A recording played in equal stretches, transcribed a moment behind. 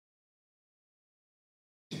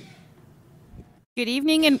Good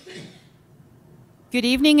evening and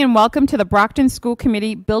welcome to the Brockton School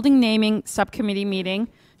Committee Building Naming Subcommittee meeting.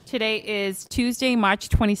 Today is Tuesday, March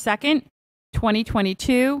 22nd,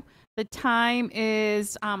 2022. The time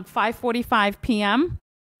is 5:45 p.m.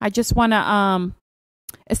 I just want to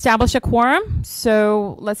establish a quorum.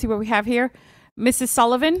 So let's see what we have here. Mrs.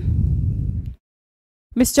 Sullivan,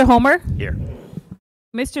 Mr. Homer, Here.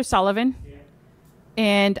 Mr. Sullivan,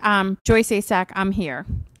 and Joyce Asak, I'm here.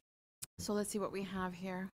 So let's see what we have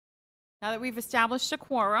here. Now that we've established a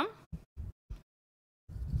quorum.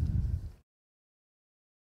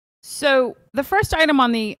 So the first item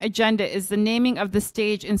on the agenda is the naming of the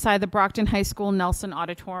stage inside the Brockton High School Nelson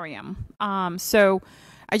Auditorium. So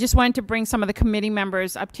I just wanted to bring some of the committee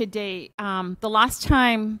members up to date. The last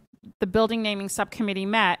time the building naming subcommittee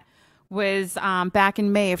met was back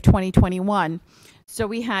in May of 2021. So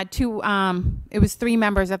we had it was 3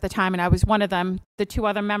 members at the time, and I was one of them. The 2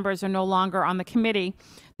 other members are no longer on the committee.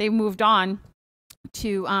 They moved on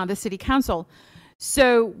to the city council.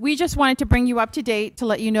 So we just wanted to bring you up to date to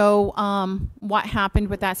let you know what happened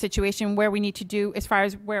with that situation, where we need to do as far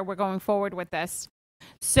as where we're going forward with this.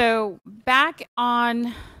 So back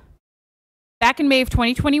in May of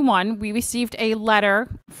 2021, we received a letter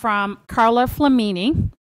from Carla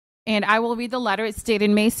Flamini. And I will read the letter. It's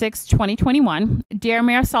dated May 6, 2021. Dear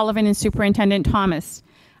Mayor Sullivan and Superintendent Thomas,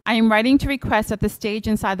 I am writing to request that the stage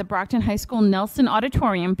inside the Brockton High School Nelson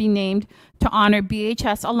Auditorium be named to honor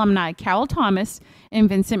BHS alumni Carol Thomas and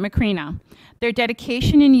Vincent Macrina. Their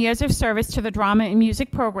dedication and years of service to the drama and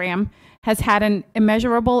music program has had an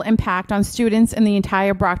immeasurable impact on students in the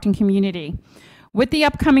entire Brockton community. With the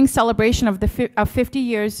upcoming celebration of 50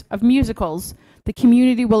 years of musicals, the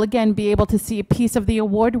community will again be able to see a piece of the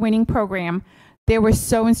award-winning program they were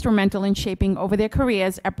so instrumental in shaping over their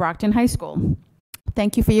careers at Brockton High School.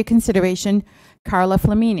 Thank you for your consideration, Carla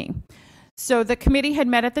Flamini. So the committee had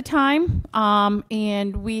met at the time,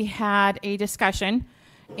 and we had a discussion.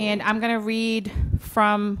 And I'm going to read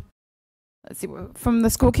from the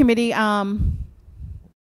school committee.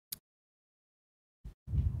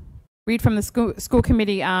 Read from the school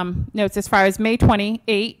committee notes as far as May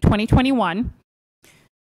 28, 2021.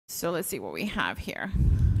 So let's see what we have here.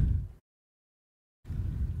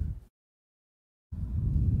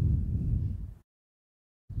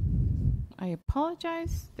 I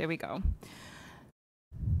apologize. There we go.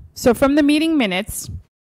 So from the meeting minutes,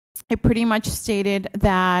 it pretty much stated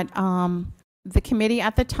that the committee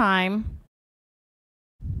at the time,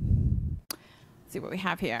 let's see what we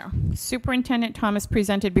have here. Superintendent Thomas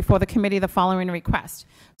presented before the committee the following request.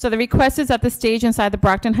 So the request is that the stage inside the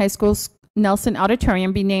Brockton High School's Nelson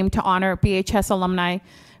Auditorium be named to honor BHS alumni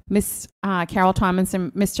Miss Carol Thomas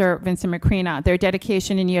and Mr. Vincent Macrina. Their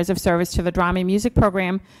dedication and years of service to the drama and music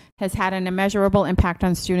program has had an immeasurable impact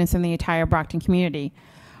on students in the entire Brockton community.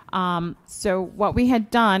 So what we had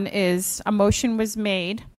done is a motion was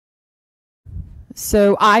made.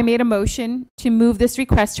 So I made a motion to move this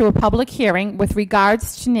request to a public hearing with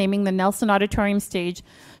regards to naming the Nelson Auditorium stage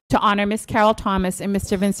to honor Miss Carol Thomas and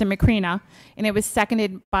Mr. Vincent Macrina, and it was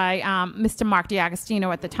seconded by Mr. Mark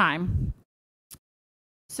DiAgostino at the time.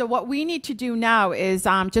 So what we need to do now is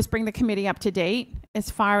just bring the committee up to date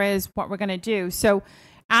as far as what we're going to do. So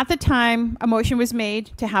at the time, a motion was made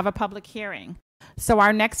to have a public hearing. So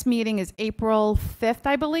our next meeting is April 5th,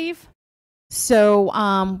 I believe. So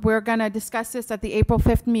we're going to discuss this at the April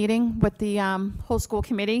 5th meeting with the whole school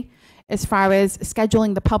committee as far as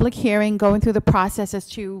scheduling the public hearing, going through the process as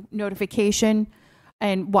to notification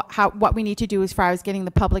and what we need to do as far as getting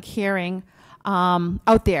the public hearing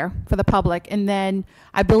out there for the public. And then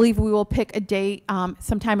I believe we will pick a date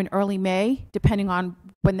sometime in early May, depending on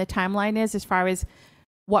when the timeline is as far as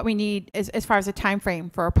what we need as far as a time frame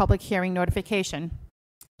for a public hearing notification.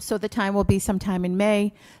 So the time will be sometime in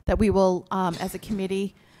May that we will, as a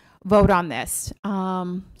committee, vote on this.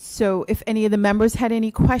 So if any of the members had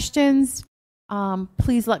any questions,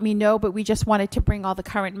 please let me know. But we just wanted to bring all the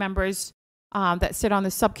current members that sit on the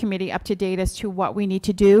subcommittee up to date as to what we need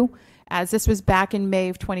to do, as this was back in May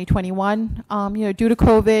of 2021. Due to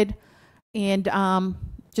COVID and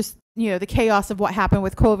just the chaos of what happened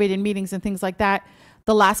with COVID and meetings and things like that,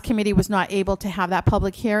 the last committee was not able to have that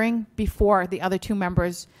public hearing before the other 2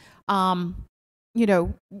 members, left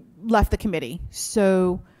the committee.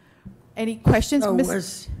 So, any questions?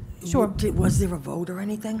 Sure. Was there a vote or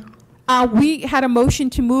anything? We had a motion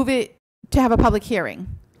to move it to have a public hearing.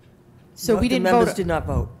 So we didn't vote. The members did not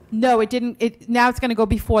vote. No, it didn't. Now it's going to go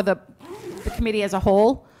before the committee as a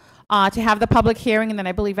whole to have the public hearing, and then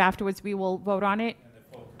I believe afterwards we will vote on it.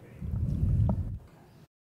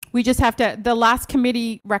 We just have to, the last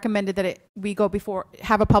committee recommended that we go before,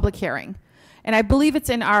 have a public hearing. And I believe it's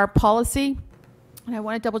in our policy, and I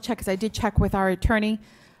want to double check because I did check with our attorney.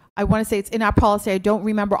 I want to say it's in our policy. I don't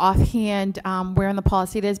remember offhand where in the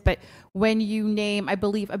policy it is, but when you name, I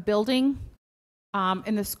believe, a building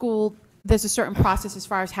in the school, there's a certain process as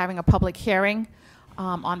far as having a public hearing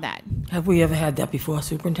on that. Have we ever had that before,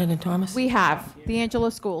 Superintendent Thomas? We have. The Angelo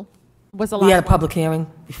School was the last We had a one. public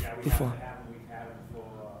hearing before. We've had them for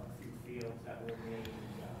a few fields that were named,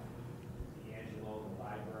 the Angelo, the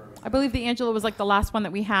library, I believe the Angelo was like the last one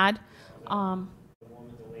that we had. the one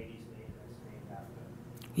with the lady's name that's named after.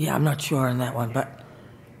 Yeah, I'm not sure on that one, but,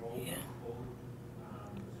 yeah.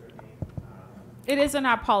 It is in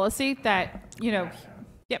our policy that, you know,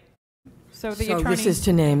 yep. So the So attorney. this is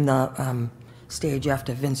to name the stage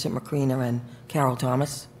after Vincent Macrina and Carol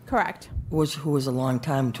Thomas, Correct. who was a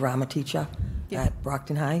longtime drama teacher Yeah. at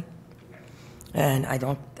Brockton High. And I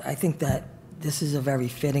think that this is a very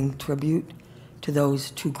fitting tribute to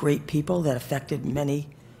those two great people that affected many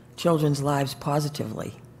children's lives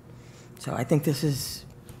positively. So I think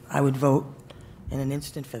I would vote in an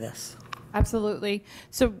instant for this. Absolutely.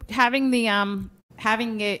 So having the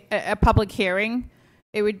having a public hearing,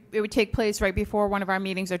 it would take place right before one of our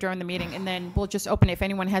meetings or during the meeting, and then we'll just open it if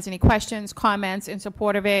anyone has any questions, comments in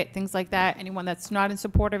support of it, things like that. Anyone that's not in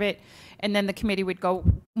support of it, and then the committee would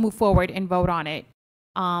move forward and vote on it.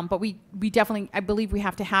 But we definitely, I believe we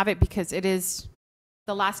have to have it because it is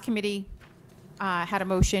the last committee had a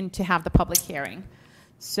motion to have the public hearing.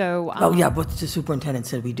 So Oh, yeah, but the superintendent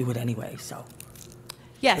said we do it anyway, so.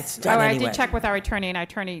 yes, It's done I anyway. did check with our attorney, and our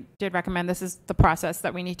attorney did recommend this is the process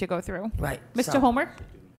that we need to go through. Right. Mr. so- Homer?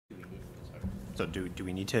 So do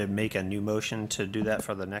we need to make a new motion to do that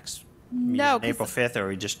for the next meeting No, on 'cause- April 5th, or are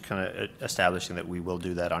we just kind of establishing that we will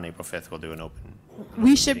do that on April 5th? We'll do an open.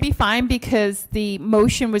 We should be meeting? fine because the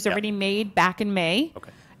motion was Yeah. already made back in May.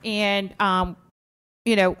 Okay. And,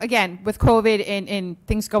 you know, again, with COVID and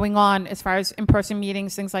things going on as far as in-person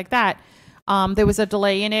meetings, things like that, there was a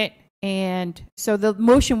delay in it. And so the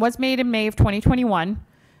motion was made in May of 2021,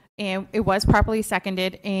 and it was properly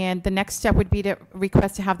seconded. And the next step would be to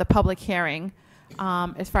request to have the public hearing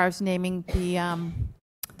as far as naming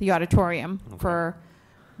the auditorium for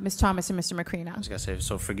Ms. Thomas and Mr. I Macrina. was gonna say,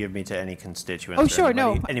 so forgive me to any constituents. Oh, or sure,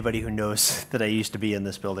 no. Anybody who knows that I used to be in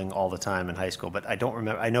this building all the time in high school, but I don't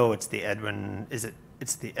remember. I know it's the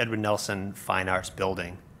it's the Edwin Nelson Fine Arts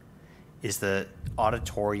Building. Is the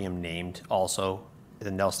auditorium named also the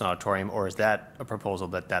Nelson Auditorium, or is that a proposal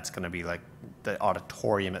that that's going to be like the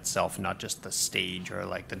auditorium itself, not just the stage or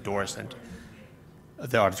like the doors? And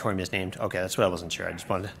the auditorium is named. Okay, that's what I wasn't sure. I just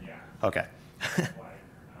wanted to. Okay.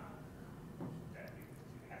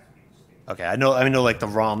 Okay, I know like the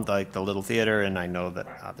Romm, like the little theater, and I know that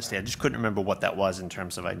obviously I just couldn't remember what that was in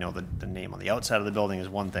terms of, I know the name on the outside of the building is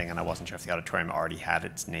one thing, and I wasn't sure if the auditorium already had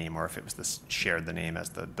its name or if it was shared the name as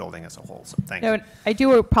the building as a whole. So thank you. No, I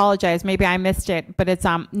do apologize. Maybe I missed it, but it's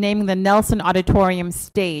naming the Nelson Auditorium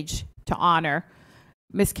stage to honor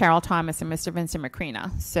Miss Carol Thomas and Mr. Vincent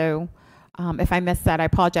Macrina. So if I missed that, I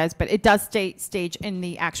apologize, but it does state stage in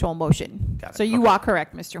the actual motion. Got it. So you Okay. are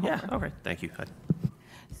correct, Mr. Homer. Yeah, all right, thank you.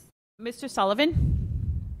 Mr.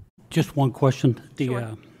 Sullivan? Just one question.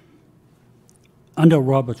 Sure. Under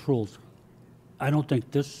Robert's rules, I don't think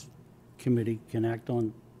this committee can act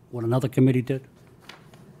on what another committee did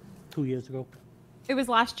 2 years ago, It was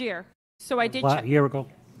last year. So I did a check. year ago.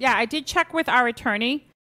 Yeah, I did check with our attorney.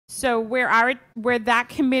 So where that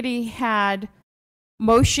committee had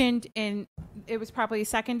motioned and it was probably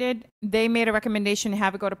seconded, they made a recommendation to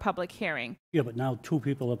have it go to public hearing. Yeah, but now two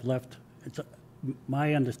people have left.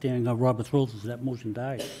 My understanding of Robert's rules is that motion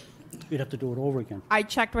died. You'd have to do it over again. I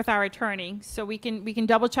checked with our attorney, so we can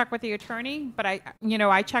double check with the attorney, but I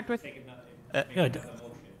checked with, Yeah, d-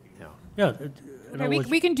 Yeah. yeah. okay,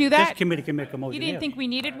 we can do that. This committee can make a You motion, didn't yeah. think we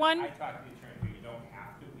needed one? I talked to the attorney, you don't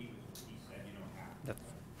have to, he said you don't have to.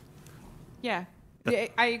 Yeah,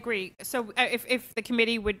 I agree. So if the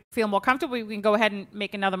committee would feel more comfortable, we can go ahead and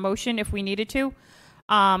make another motion if we needed to.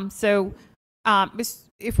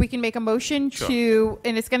 If we can make a motion Sure. to,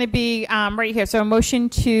 and it's going to be right here, so a motion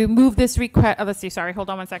to move this request, let's see, sorry,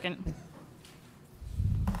 hold on one second.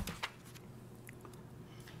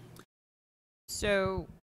 So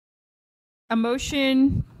a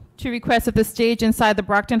motion to request that the stage inside the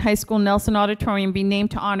Brockton High School Nelson Auditorium be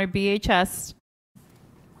named to honor BHS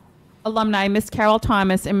alumni Miss Carol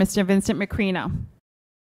Thomas and Mr. Vincent Macrina.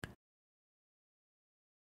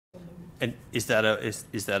 And is that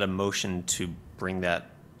a motion to bring that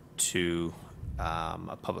to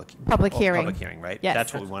a public. Public hearing. Public hearing, right? Yes.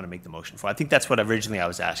 That's what we want to make the motion for. I think that's what originally I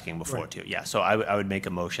was asking before too. Yeah, so I would make a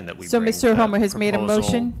motion that we So bring Mr. the Homer has made a proposal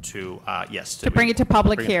motion? To, yes. To bring it to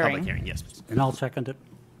public bring it to hearing. Public hearing, yes. And I'll second it.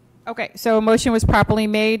 Okay, so a motion was properly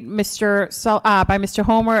made, by Mr.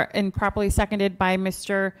 Homer and properly seconded by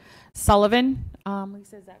Mr. Sullivan.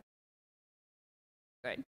 Lisa, is that?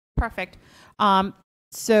 Good, perfect.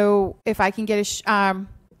 So if I can get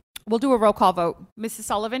we'll do a roll call vote. Mrs.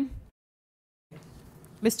 Sullivan?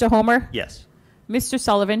 Mr. Homer? Yes. Mr.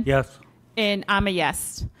 Sullivan? Yes. And I'm a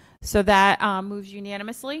yes. So that moves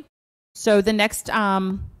unanimously. So the next,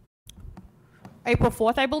 April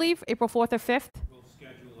 4th, I believe, April 4th or 5th? We'll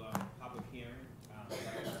schedule a public hearing for the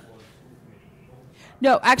school committee.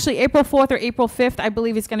 No, actually, April 4th or April 5th, I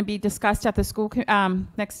believe is going to be discussed at the school,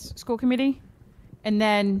 next school committee. And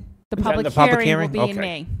then the Is that public the public hearing will hearing? be in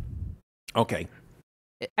Okay. May. Okay.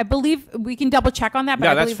 I believe, we can double check on that, but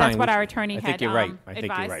No, I that's believe that's fine. what our attorney I had think you're right. I think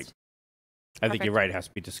you're advised. right. I think you're Perfect. right. It has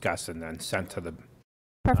to be discussed and then sent to the.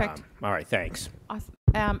 Perfect. All right, thanks. Awesome.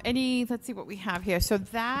 Let's see what we have here. So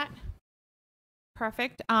that,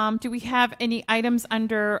 perfect. Do we have any items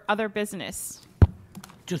under other business?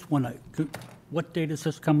 Just what date is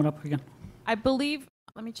this coming up again? I believe,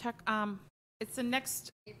 let me check, it's the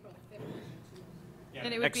next.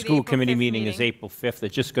 Then it would Next be the school April committee 5th meeting is April 5th.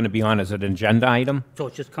 It's just going to be on as an agenda item, So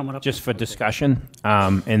it's just coming up? just for discussion.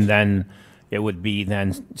 And then it would be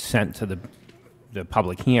then sent to the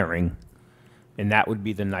public hearing. And that would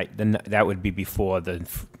be the night, that would be before the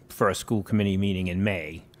first school committee meeting in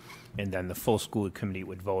May. And then the full school committee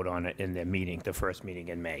would vote on it in their meeting, the first meeting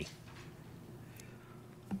in May.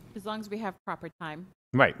 As long as we have proper time,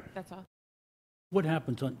 Right. that's all. What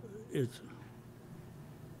happens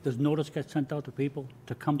does notice get sent out to people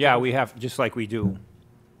to come? to Yeah, this? we have, just like we do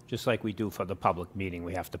for the public meeting,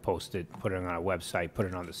 we have to post it, put it on our website, put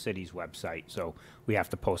it on the city's website. So we have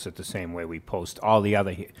to post it the same way we post all the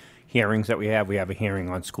other hearings that we have. We have a hearing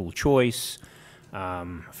on school choice. I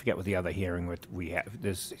forget what the other hearing we have.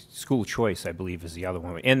 There's school choice, I believe, is the other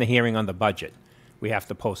one. And the hearing on the budget. We have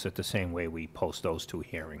to post it the same way we post those two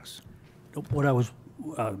hearings. What I was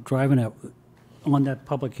driving at, on that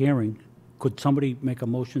public hearing, could somebody make a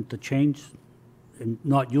motion to change and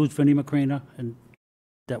not use Vinnie McCrana and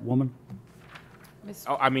that woman?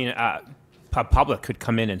 Oh, I mean, public could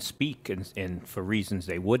come in and speak, and for reasons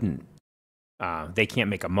they wouldn't. They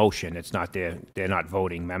can't make a motion. It's not they're not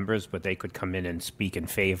voting members, but they could come in and speak in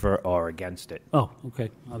favor or against it. Oh,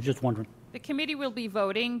 okay. I was just wondering. The committee will be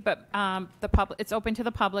voting, but it's open to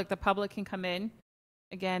the public. The public can come in.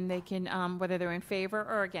 Again, they can, whether they're in favor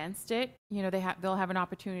or against it, they'll have an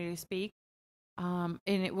opportunity to speak. And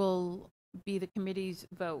it will be the committee's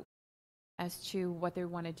vote as to what they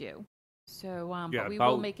want to do. So, Yeah, but we will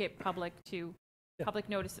about- make it public public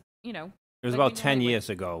notice, It was Like about we 10 normally would. years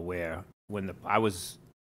ago when I was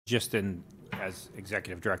just as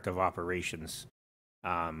executive director of operations,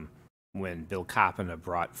 when Bill Carpenter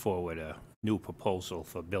brought forward a new proposal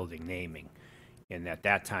for building naming. And at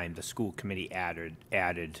that time, the school committee added,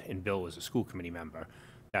 and Bill was a school committee member.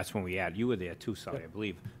 That's when you were there too, Sally, I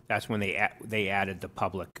believe. That's when they added the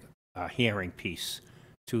public hearing piece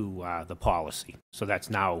to the policy. So that's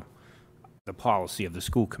now the policy of the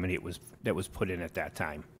school committee that was put in at that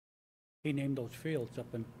time. He named those fields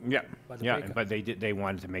up in, Yeah, by the yeah, baker. but they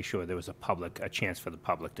wanted to make sure there was a chance for the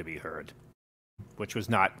public to be heard, which was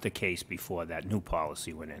not the case before that new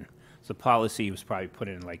policy went in. So the policy was probably put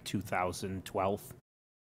in like 2012.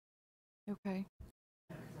 okay.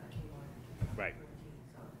 Right.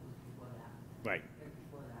 Right.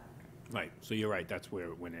 Right, so you're right, that's where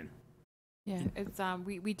it went in. Yeah, it's,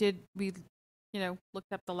 we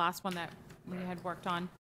looked up the last one that we had worked on.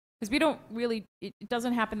 Because we don't really, it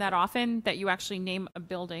doesn't happen that often that you actually name a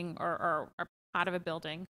building or part of a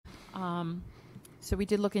building. So we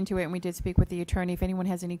did look into it and we did speak with the attorney. If anyone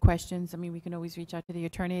has any questions, we can always reach out to the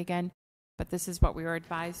attorney again. But this is what we were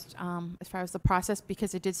advised as far as the process,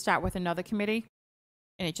 because it did start with another committee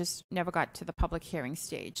and it just never got to the public hearing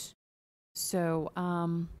stage. So,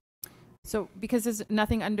 so because there's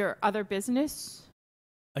nothing under other business.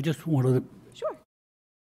 I just wanted to, Sure.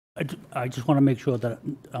 I just want to make sure that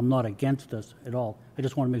I'm not against this at all. I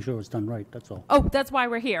just want to make sure it's done right, that's all. Oh, that's why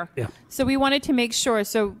we're here. Yeah. So we wanted to make sure,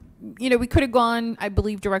 so, we could have gone, I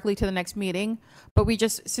believe, directly to the next meeting, but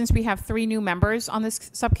since we have 3 new members on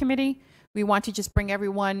this subcommittee, we want to just bring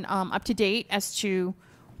everyone up to date as to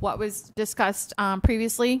what was discussed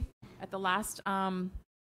previously at the last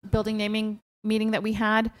building naming meeting that we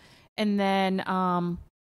had, and then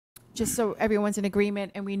just so everyone's in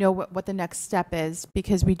agreement and we know what the next step is,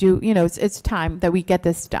 because we do, it's time that we get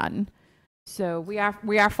this done. So we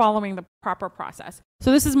are following the proper process.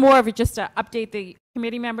 So this is more of just to update the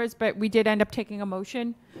committee members, but we did end up taking a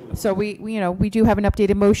motion. So we do have an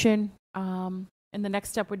updated motion. And the next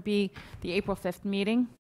step would be the April 5th meeting.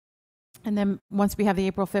 And then once we have the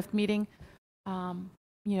April 5th meeting,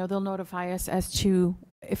 they'll notify us as to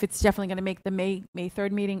if it's definitely going to make the May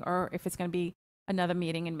 3rd meeting or if it's going to be another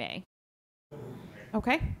meeting in May.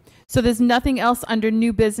 Okay, so there's nothing else under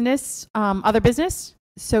new business, other business.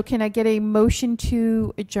 So can I get a motion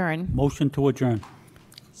to adjourn? Motion to adjourn.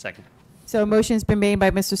 Second. So a motion's been made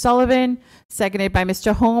by Mr. Sullivan, seconded by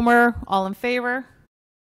Mr. Homer. All in favor?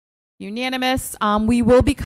 Unanimous. We will be